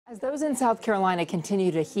As those in South Carolina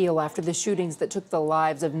continue to heal after the shootings that took the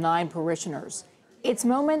lives of 9 parishioners, it's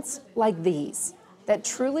moments like these that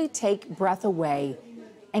truly take breath away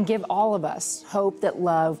and give all of us hope that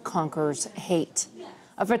love conquers hate.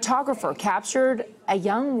 A photographer captured a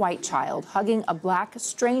young white child hugging a black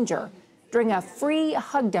stranger during a free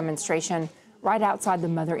hug demonstration right outside the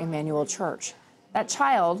Mother Emanuel Church. That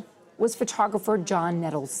child was photographer John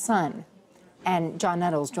Nettles' son. And John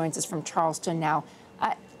Nettles joins us from Charleston now.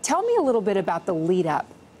 Tell me a little bit about the lead up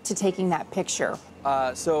to taking that picture.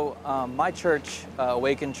 My church,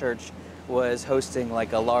 Awaken Church, was hosting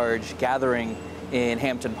like a large gathering in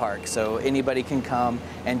Hampton Park. So anybody can come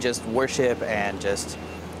and just worship and just,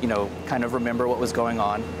 kind of remember what was going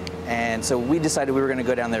on. And so we decided we were going to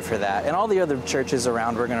go down there for that. And all the other churches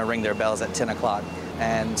around were going to ring their bells at 10 o'clock.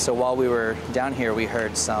 And so while we were down here, we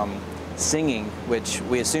heard some singing, which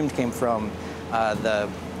we assumed came from the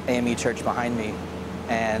AME church behind me.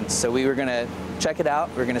 And so we were going to check it out.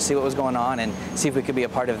 We were going to see what was going on and see if we could be a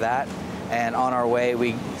part of that. And on our way,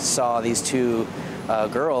 we saw these 2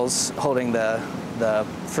 girls holding the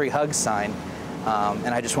free hug sign.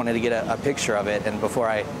 And I just wanted to get a picture of it. And before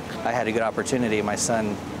I had a good opportunity, my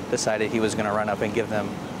son decided he was going to run up and give them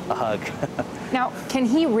a hug. Now, can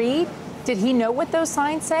he read? Did he know what those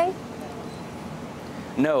signs say?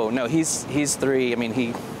 No, he's 3. I mean,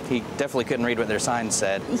 he definitely couldn't read what their signs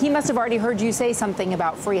said. He must have already heard you say something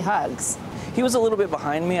about free hugs. He was a little bit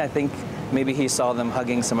behind me. I think maybe he saw them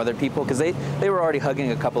hugging some other people because they were already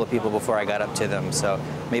hugging a couple of people before I got up to them. So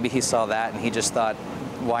maybe he saw that and he just thought,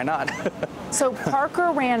 why not? So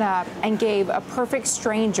Parker ran up and gave a perfect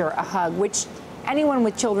stranger a hug, which anyone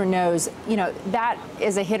with children knows, that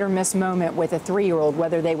is a hit or miss moment with a 3-year-old,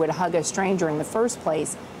 whether they would hug a stranger in the first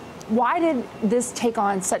place. Why did this take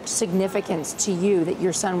on such significance to you that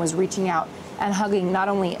your son was reaching out and hugging not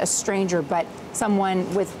only a stranger, but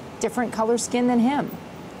someone with different color skin than him?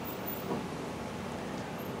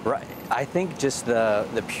 Right. I think just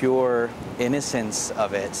the pure innocence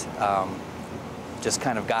of it just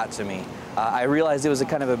kind of got to me. I realized it was a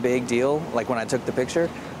kind of a big deal, like when I took the picture,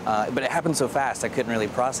 but it happened so fast I couldn't really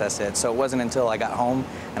process it. So it wasn't until I got home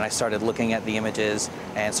and I started looking at the images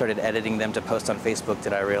and started editing them to post on Facebook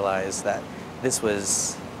did I realize that this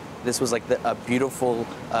was like a beautiful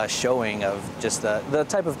showing of just the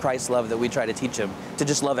type of Christ love that we try to teach them, to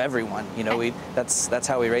just love everyone. That's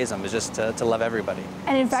how we raise them, is just to love everybody.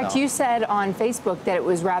 And in fact, you said on Facebook that it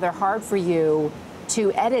was rather hard for you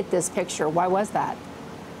to edit this picture. Why was that?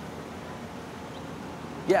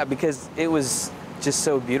 Yeah, because it was just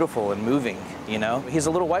so beautiful and moving, He's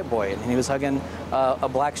a little white boy and he was hugging a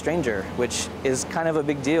black stranger, which is kind of a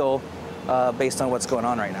big deal based on what's going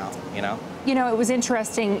on right now, It was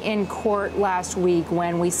interesting in court last week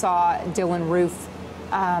when we saw Dylan Roof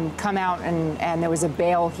come out and there was a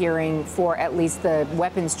bail hearing for at least the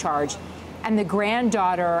weapons charge. And the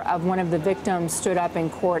granddaughter of one of the victims stood up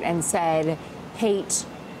in court and said, hate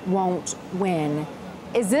won't win.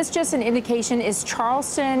 Is this just an indication? Is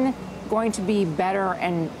Charleston going to be better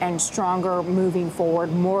and stronger moving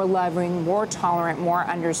forward, more loving, more tolerant, more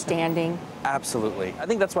understanding? Absolutely. I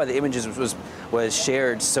think that's why the images was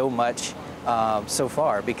shared so much so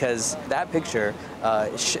far, because that picture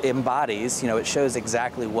embodies, it shows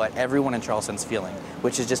exactly what everyone in Charleston's feeling,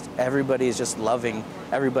 which is just everybody is just loving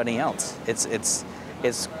everybody else. It's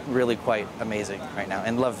really quite amazing right now,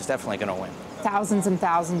 and love is definitely going to win. Thousands and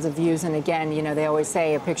thousands of views, and again, they always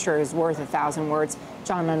say a picture is worth 1,000 words.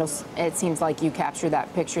 John Nettles, it seems like you captured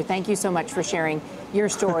that picture. Thank you so much for sharing your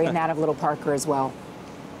story and that of little Parker as well.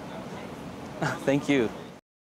 Thank you.